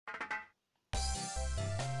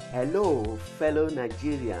Hello, fellow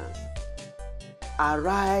Nigerians.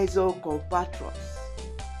 Arise, O compatriots.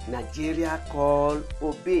 Nigeria call,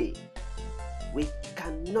 obey. We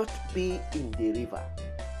cannot be in the river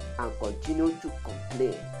and continue to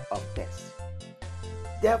complain of thirst.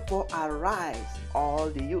 Therefore, arise, all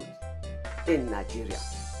the youth in Nigeria,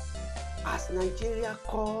 as Nigeria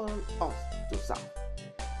call us to serve.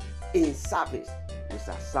 In service, we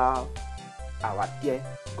shall serve our dear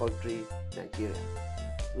country, Nigeria.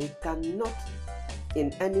 We cannot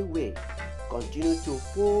in any way continue to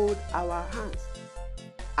fold our hands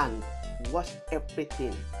and watch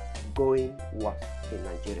everything going worse in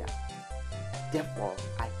Nigeria. Therefore,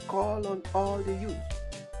 I call on all the youth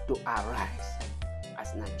to arise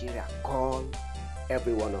as Nigeria call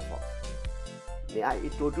every one of us. May I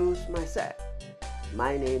introduce myself?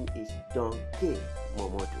 My name is John K.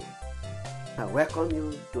 Momodu. I welcome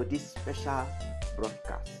you to this special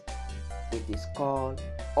broadcast. It is called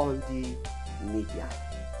Ondi Media.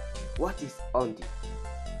 What is Ondi?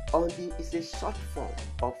 Ondi is a short form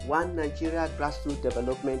of One Nigeria Grassroots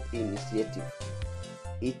Development Initiative.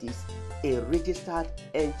 It is a registered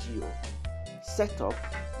NGO set up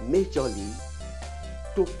majorly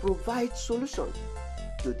to provide solutions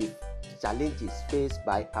to the challenges faced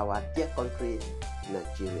by our dear country,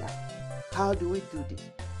 Nigeria. How do we do this?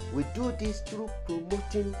 We do this through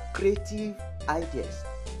promoting creative ideas.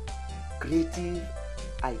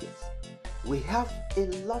 We have a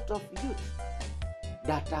lot of youth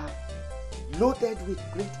that are loaded with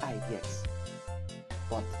great ideas,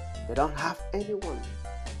 but they don't have anyone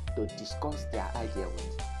to discuss their idea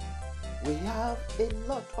with. We have a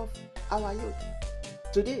lot of our youth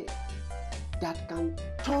today that can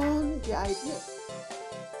turn the ideas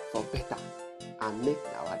for better and make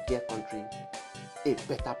our dear country a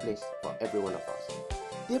better place for every one of us.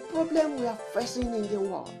 The problem we are facing in the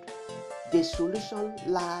world, the solution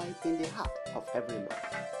lies in the heart of every man.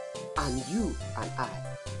 And you and I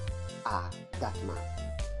are that man.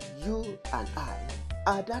 You and I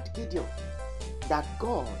are that Gideon that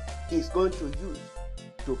God is going to use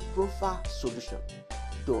to provide solution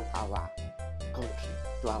to our country,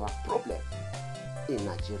 to our problem in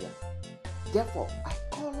Nigeria. Therefore, I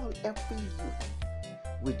call on every youth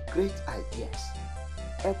with great ideas,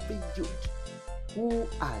 every youth who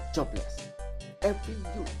are jobless, every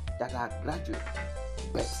youth that are graduate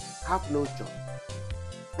but have no job,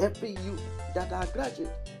 every youth that are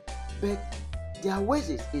graduate but their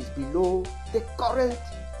wages is below the current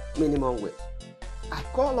minimum wage. I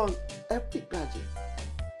call on every graduate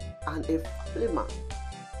and a family man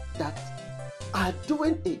that are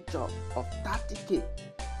doing a job of 30,000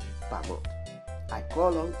 per month. I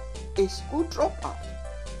call on a school dropout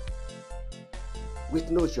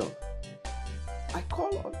with no job. I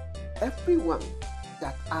call on everyone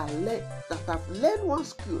that have learned one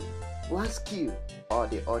skill or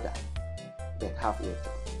the other, but have no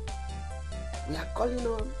job. We are calling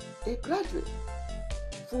on a graduate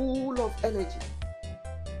full of energy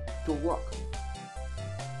to work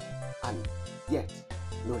and yet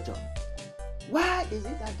no job. Why is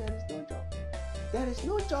it that there is no job? There is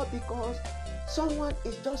no job because someone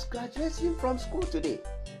is just graduating from school today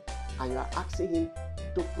and you are asking him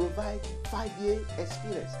to provide 5-year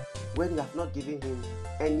experience when you have not given him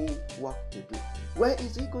any work to do. Where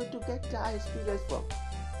is he going to get that experience from?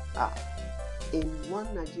 In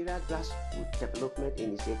One Nigeria Grassroots Development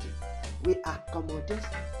Initiative, we accommodate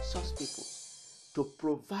such people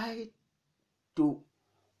to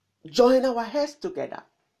join our heads together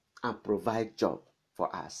and provide job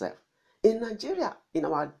for ourselves. In Nigeria, in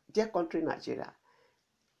our dear country Nigeria,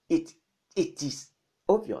 it is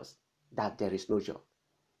obvious that there is no job.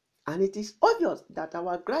 And it is obvious that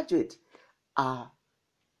our graduates are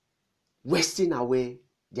wasting away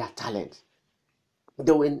their talent,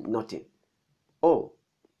 doing nothing. Oh,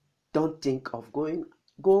 don't think of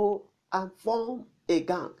go and form a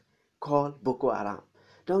gang called Boko Haram.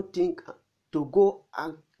 Don't think to go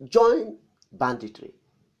and join banditry.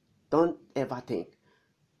 Don't ever think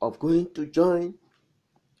of going to join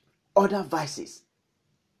other vices.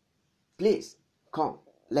 Please, come,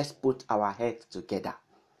 let's put our heads together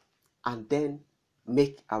and then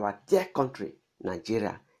make our dear country,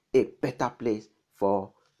 Nigeria, a better place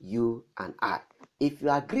for you and I. If you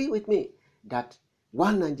agree with me that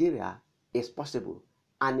one Nigeria is possible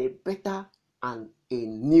and a better and a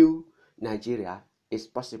new Nigeria is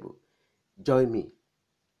possible, join me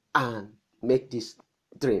and make this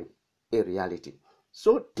dream a reality.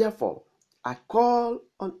 So therefore, I call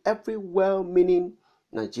on every well-meaning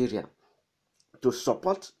Nigerian to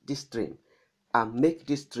support this dream and make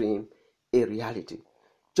this dream a reality.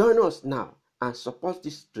 Join us now and support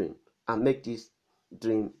this dream and make this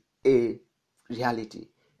dream a reality.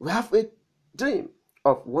 We have a dream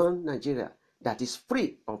of one Nigeria that is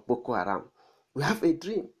free of Boko Haram. We have a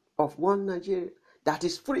dream of one Nigeria that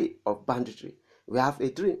is free of banditry. We have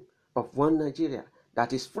a dream of one Nigeria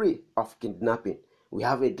that is free of kidnapping. We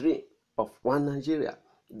have a dream of one Nigeria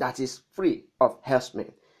that is free of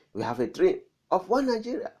herdsmen. We have a dream of one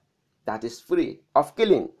Nigeria that is free of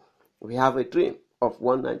killing. We have a dream of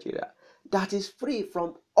one Nigeria that is free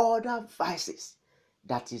from other vices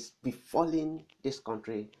that is befalling this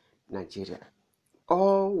country, Nigeria.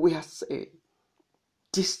 All we are saying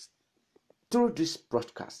this through this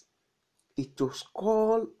broadcast is to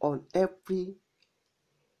call on every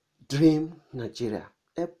dream Nigeria,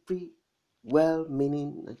 every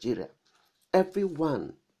well-meaning Nigeria,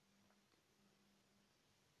 everyone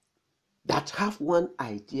that have one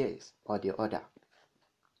idea or the other.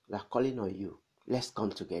 We are calling on you. Let's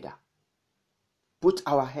come together. Put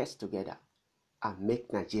our heads together and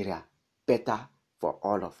make Nigeria better for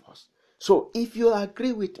all of us. So if you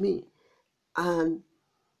agree with me and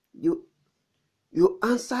you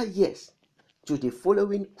answer yes to the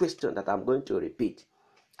following question that I'm going to repeat.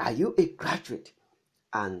 Are you a graduate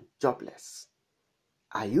and jobless?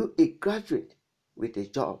 Are you a graduate with a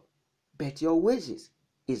job, but your wages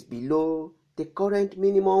is below the current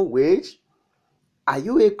minimum wage? Are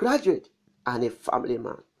you a graduate and a family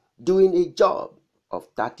man doing a job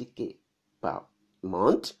of 30K per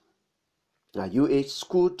month? Are you a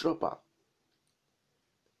school dropout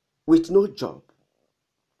with no job?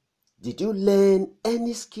 Did you learn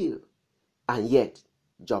any skill and yet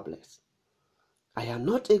jobless? I am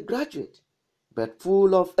not a graduate, but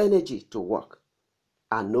full of energy to work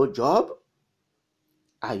and no job?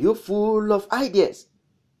 Are you full of ideas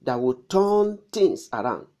that will turn things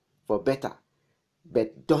around for better,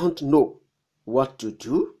 but don't know what to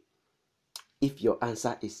do? If your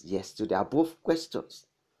answer is yes to the above questions,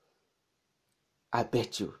 I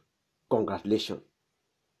bet you, congratulations.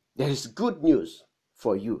 There is good news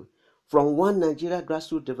for you from One Nigeria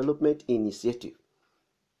Grassroots Development Initiative.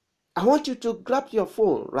 I want you to grab your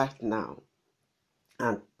phone right now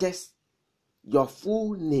and test your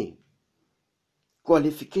full name,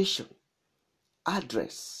 qualification,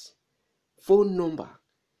 address, phone number,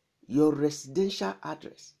 your residential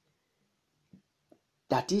address.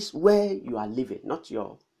 That is where you are living, not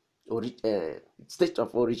your state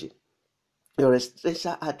of origin. Your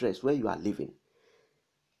residential address where you are living.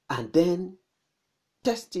 And then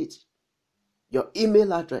test it. Your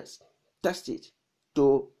email address, test it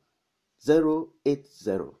to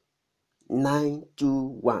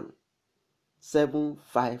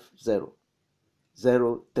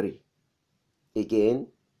 080-921-75003. Again,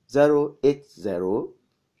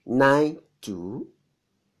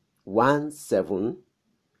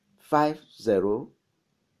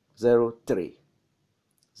 080-921-75003.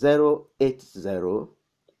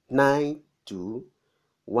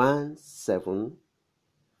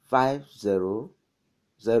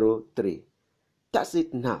 080-921-75003. That's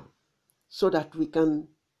it now, so that we can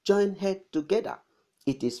join head together.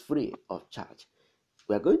 It is free of charge.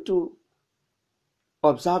 We are going to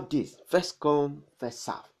observe this first come, first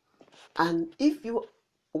serve. And if you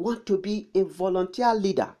want to be a volunteer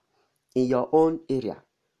leader in your own area,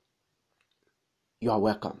 you are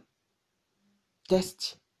welcome.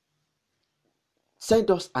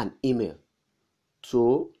 Send us an email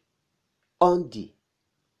to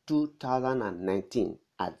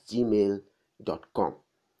ondi2019@gmail.com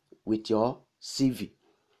with your CV.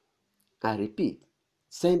 I repeat,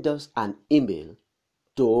 send us an email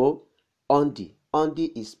to ondi.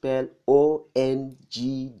 Ondi is spelled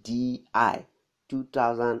ONGDI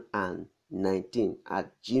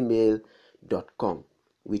 2019@gmail.com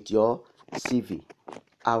with your CV.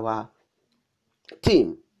 Our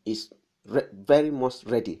team is very much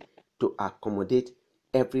ready to accommodate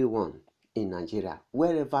everyone in Nigeria,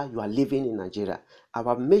 wherever you are living in Nigeria.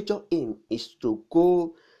 Our major aim is to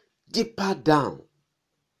go deeper down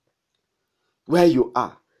where you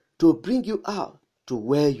are, to bring you out to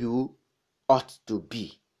where you ought to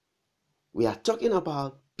be. We are talking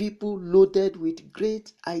about people loaded with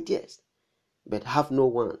great ideas, but have no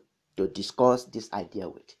one to discuss this idea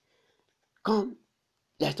with. Come,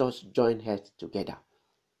 let us join heads together.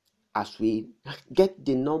 As we get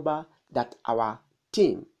the number that our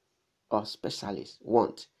team or specialists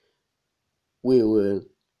want, we will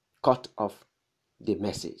cut off the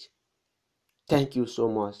message. Thank you so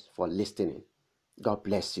much for listening. God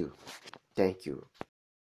bless you. Thank you.